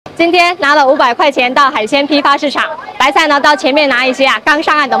今天拿了500块钱到海鲜批发市场，白菜呢到前面拿一些刚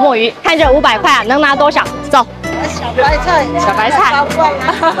上岸的墨鱼，看这500块能拿多少？走。小白菜，小白菜。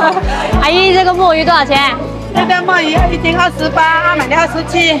阿姨，这个墨鱼多少钱？这个墨鱼1斤28，买的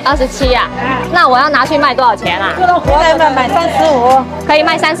27。27呀？那我要拿去卖多少钱啊？这种活的买35，可以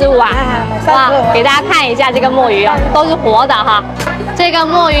卖35啊？哇，给大家看一下这个墨鱼哦，都是活的哈。这个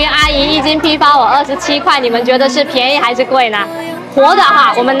墨鱼阿姨1斤批发我27块，你们觉得是便宜还是贵呢？活的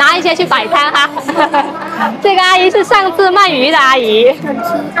哈，我们拿一些去摆摊哈。这个阿姨是上次卖鱼的阿姨，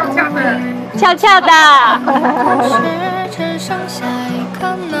翘翘的。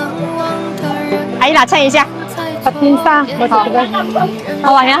阿姨拿称一下。13三，我这个。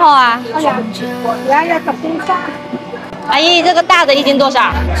我往前后啊。要13。阿姨，这个大的1斤多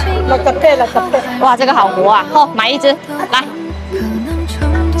少？68。哇，这个好活啊！好，买1只，来。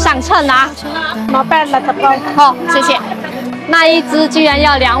上秤啊。68。好，谢谢。那1只居然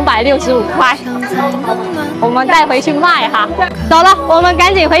要265块，我们带回去卖哈。走了，我们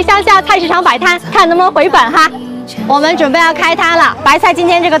赶紧回乡下菜市场摆摊，看能不能回本哈。我们准备要开摊了。白菜今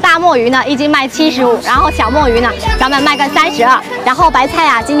天这个大墨鱼呢，1斤卖75，然后小墨鱼呢，咱们卖个32。然后白菜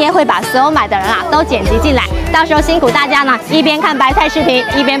啊，今天会把所有买的人啊都剪辑进来，到时候辛苦大家呢，一边看白菜视频，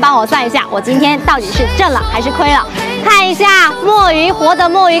一边帮我算一下，我今天到底是挣了还是亏了。看一下墨鱼，活的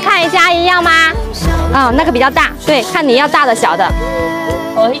墨鱼，看一下一样吗？那个比较大，对，看你要大的小的。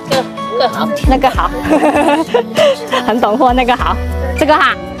我一个好，那个好，很懂货，那个好，这个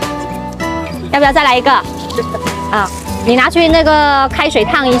哈，要不要再来一个？你拿去那个开水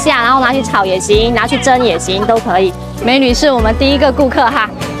烫一下，然后拿去炒也行，拿去蒸也行，都可以。美女是我们第一个顾客哈，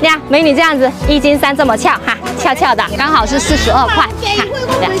呀，美女这样子1斤3这么翘哈，翘翘的，刚好是42块，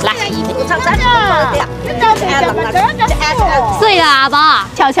看，来。对了，阿宝，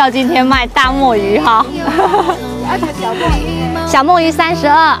俏俏今天卖大墨鱼哈，小墨鱼32，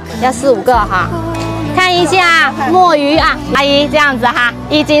要4、5个哈。看一下墨鱼啊，阿姨这样子哈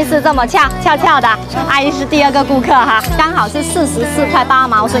，1斤是这么翘的，阿姨是第2个顾客哈，刚好是44块8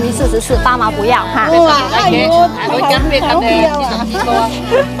毛，所以你44，8毛不要哈。哇，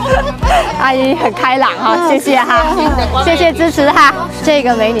阿姨很开朗哈，谢谢哈，谢谢支持哈。这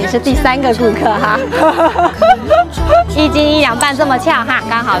个美女是第3个顾客哈，1斤1两半这么翘哈，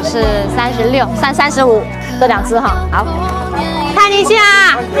刚好是36、35，这2只哈，好。看一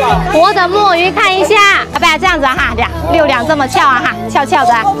下活的墨鱼，看一下，要不要这样子哈，6两这么翘啊哈，翘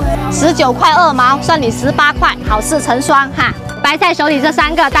的，19块2毛，算你18块，好事成双哈。白菜手里这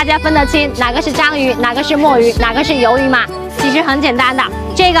3个，大家分得清哪个是章鱼，哪个是墨鱼，哪个是鱿鱼吗？其实很简单的，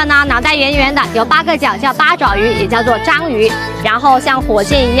这个呢脑袋圆圆的，有8个角叫八爪鱼，也叫做章鱼。然后像火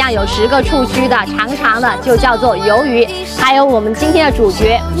箭一样有10个触须的，长长的就叫做鱿鱼。还有我们今天的主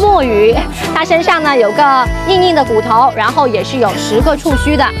角墨鱼，它身上呢有个硬硬的骨头，然后也是有10个触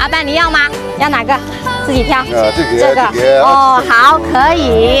须的。阿爸你要吗？要哪个？自己挑。这个哦，好，可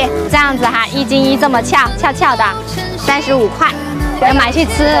以这样子哈，1斤1这么翘的，35块。要买去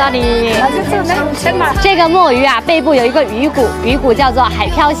吃了你。这个墨鱼啊，背部有一个鱼骨，鱼骨叫做海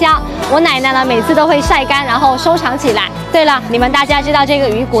飘香。我奶奶呢，每次都会晒干，然后收藏起来。对了，你们大家知道这个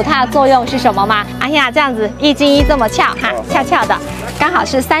鱼骨它的作用是什么吗？哎呀，这样子1斤1这么翘哈，翘的，刚好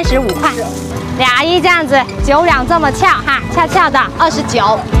是35块。俩一这样子9两这么翘哈，翘的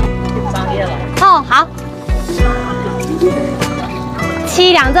29。哦，好。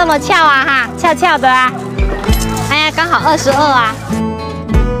7两这么翘啊哈，翘的啊。哎呀，刚好22啊！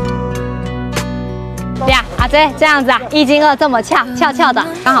呀，阿姐这样子啊，1斤2这么翘的，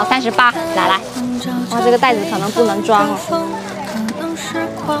刚好38。来，哇，这个袋子可能不能装哦。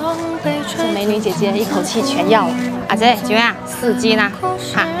这美女姐姐一口气全要了。阿姐，怎么样？4斤啊，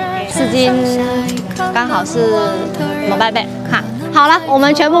哈，4斤刚好是摩拜贝哈。好了，我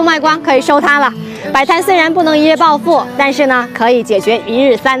们全部卖光，可以收摊了。摆摊虽然不能一夜暴富，但是呢，可以解决1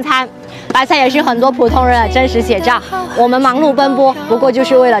日3餐。白菜也是很多普通人的真实写照。我们忙碌奔波，不过就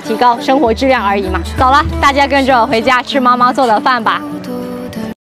是为了提高生活质量而已嘛。走了，大家跟着我回家吃妈妈做的饭吧。